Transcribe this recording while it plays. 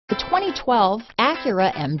2012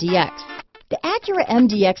 Acura MDX. The Acura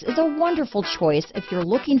MDX is a wonderful choice if you're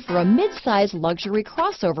looking for a mid-size luxury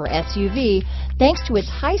crossover SUV thanks to its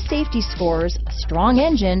high safety scores, a strong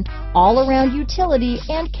engine, all-around utility,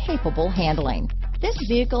 and capable handling. This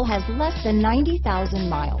vehicle has less than 90,000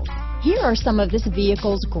 miles. Here are some of this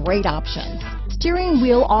vehicle's great options: steering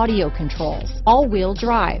wheel audio controls, all-wheel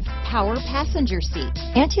drive, power passenger seat,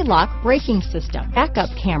 anti-lock braking system, backup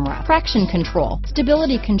camera, traction control,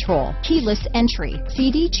 stability control, keyless entry,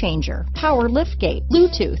 CD changer, power liftgate,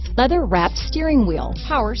 Bluetooth, leather-wrapped steering wheel,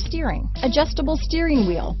 power steering, adjustable steering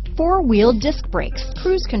wheel, four-wheel disc brakes,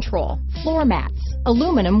 cruise control, floor mats,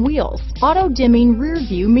 aluminum wheels, auto-dimming rear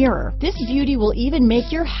view mirror. This beauty will even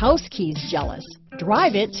make your house keys jealous.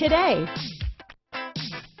 Drive it today.